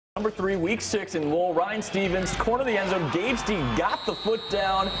Number 3, week 6 in Lowell. Ryan Stevens, corner of the end zone. Gabe Steen got the foot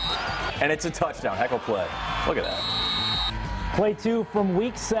down, and it's a touchdown. Heck of a play. Look at that. Play 2 from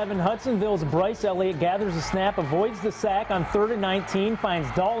week 7. Hudsonville's Bryce Elliott gathers a snap, avoids the sack on 3rd and 19, finds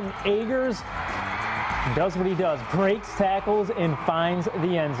Dalton Agers, does what he does, breaks tackles, and finds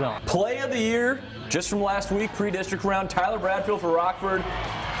the end zone. Play of the year, just from last week, pre-district round. Tyler Bradfield for Rockford.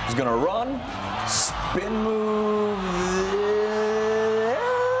 He's going to run, spin move,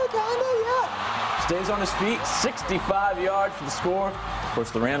 stays on his feet, 65 yards for the score. Of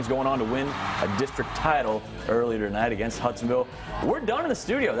course, the Rams going on to win a district title earlier tonight against Hudsonville. We're done in the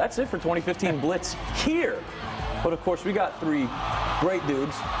studio. That's it for 2015 Blitz here. But, of course, we got 3 great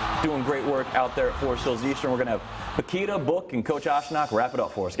dudes doing great work out there at Forest Hills Eastern. We're going to have Pakita, Book, and Coach Oshnock wrap it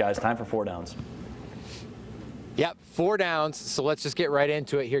up for us, guys. Time for 4 downs. Yep, 4 downs, so let's just get right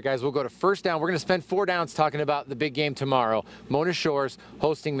into it here, guys. We'll go to first down. We're going to spend 4 downs talking about the big game tomorrow, Mona Shores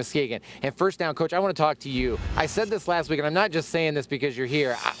hosting Muskegon. And first down, Coach, I want to talk to you. I said this last week, and I'm not just saying this because you're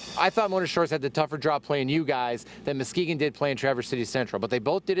here. I thought Mona Shores had the tougher job playing you guys than Muskegon did playing Traverse City Central, but they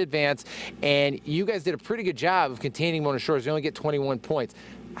both did advance, and you guys did a pretty good job of containing Mona Shores. You only get 21 points.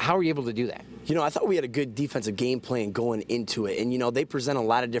 How were you able to do that? You know, I thought we had a good defensive game plan going into it. And, you know, they present a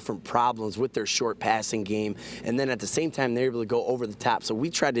lot of different problems with their short passing game. And then at the same time, they're able to go over the top. So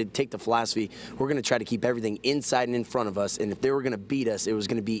we tried to take the philosophy, we're going to try to keep everything inside and in front of us. And if they were going to beat us, it was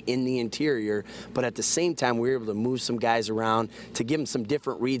going to be in the interior. But at the same time, we were able to move some guys around to give them some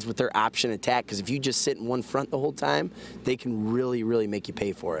different reads with their option attack. Because if you just sit in one front the whole time, they can really, really make you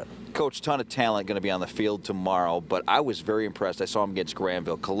pay for it. Coach, ton of talent going to be on the field tomorrow, but I was very impressed. I saw him against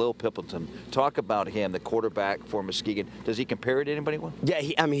Granville. Khalil Pippleton, talk about him, the quarterback for Muskegon. Does he compare to anybody? Yeah,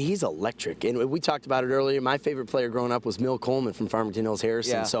 I mean, he's electric. And we talked about it earlier. My favorite player growing up was Mill Coleman from Farmington Hills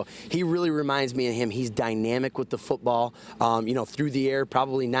Harrison. Yeah. So he really reminds me of him. He's dynamic with the football, you know, through the air.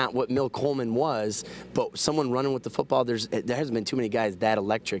 Probably not what Mill Coleman was, but someone running with the football. There hasn't been too many guys that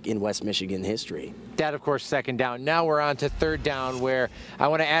electric in West Michigan history. That, of course, second down. Now we're on to third down, where I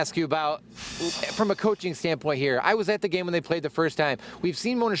want to ask you about, from a coaching standpoint here, I was at the game when they played the first time. We've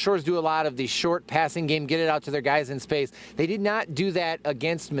seen Mona Shores do a lot of the short passing game, get it out to their guys in space. They did not do that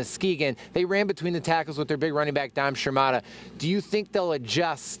against Muskegon. They ran between the tackles with their big running back, Dom Shermata. Do you think they'll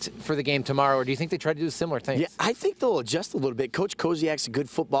adjust for the game tomorrow, or do you think they try to do similar things? Yeah, I think they'll adjust a little bit. Coach Koziak's a good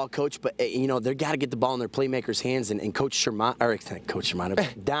football coach, but, you know, they've got to get the ball in their playmakers' hands, and Coach Shermata, or not Coach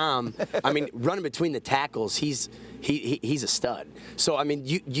Shermata, Dom, I mean, running between the tackles, he's a stud. So, I mean,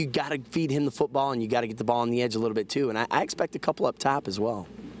 you got to feed him the football, and you got to get the ball on the edge a little bit too. And I expect a couple up top as well.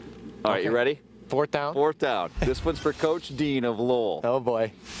 All right, you ready? Fourth down? Fourth down. This one's for Coach Dean of Lowell. Oh,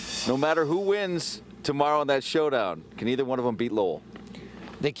 boy. No matter who wins tomorrow in that showdown, can either one of them beat Lowell?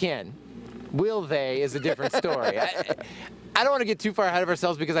 They can. Will they is a different story. I don't want to get too far ahead of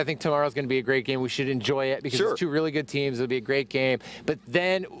ourselves because I think tomorrow's going to be a great game. We should enjoy it because it's 2 really good teams. It'll be a great game. But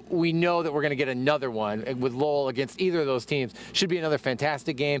then we know that we're going to get another one with Lowell against either of those teams. Should be another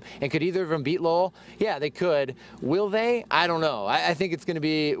fantastic game. And could either of them beat Lowell? Yeah, they could. Will they? I don't know. I think it's going to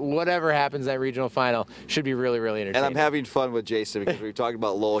be whatever happens in that regional final. Should be really, really entertaining. And I'm having fun with Jason because we've talked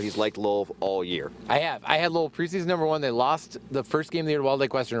about Lowell. He's liked Lowell all year. I have. I had Lowell preseason #1. They lost the first game of the year to Walled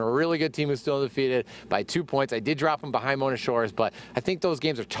Lake Western. A really good team who's still undefeated by 2 points. I did drop them behind Mona Shores, but I think those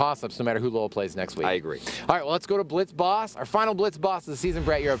games are toss-ups no matter who Lowell plays next week. I agree. All right, well, let's go to Blitz Boss. Our final Blitz Boss of the season.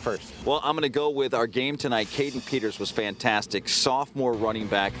 Brett, you're up first. Well, I'm going to go with our game tonight. Caden Peters was fantastic. Sophomore running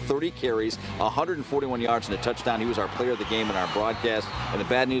back, 30 carries, 141 yards and a touchdown. He was our player of the game in our broadcast. And the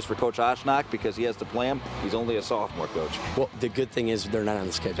bad news for Coach Oshnock, because he has to play him, he's only a sophomore, Coach. Well, the good thing is they're not on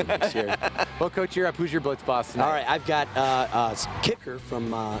the schedule next year. Well, Coach, you're up. Who's your Blitz Boss tonight? All right, I've got a kicker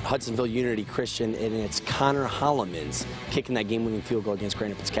from Hudsonville Unity Christian, and it's Connor Hollemans kicking that game-winning field goal against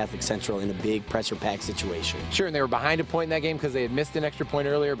Grand Rapids Catholic Central in a big pressure-packed situation. Sure, and they were behind a point in that game because they had missed an extra point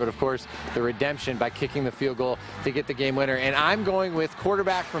earlier, but of course the redemption by kicking the field goal to get the game winner. And I'm going with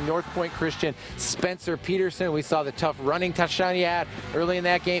quarterback from North Point Christian, Spencer Peterson. We saw the tough running touchdown he had early in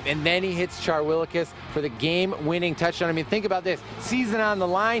that game, and then he hits Charwillikis for the game-winning touchdown. I mean, think about this. Season on the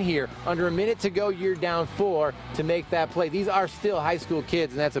line here. Under a minute to go, you're down 4 to make that play. These are still high school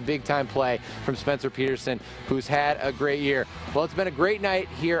kids, and that's a big-time play from Spencer Peterson, who's had a great year. Well, it's been a great night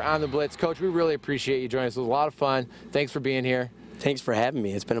here on the Blitz. Coach, we really appreciate you joining us. It was a lot of fun. Thanks for being here. Thanks for having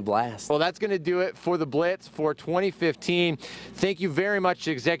me. It's been a blast. Well, that's going to do it for the Blitz for 2015. Thank you very much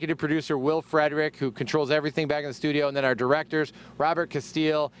to executive producer Will Frederick, who controls everything back in the studio, and then our directors, Robert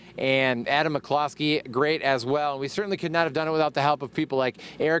Castile and Adam McCloskey, great as well. And we certainly could not have done it without the help of people like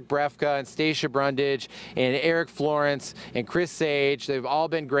Eric Brefka and Stacia Brundage and Eric Florence and Chris Sage. They've all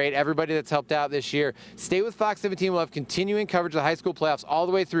been great. Everybody that's helped out this year. Stay with Fox 17. We'll have continuing coverage of the high school playoffs all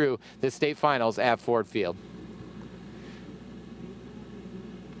the way through the state finals at Ford Field.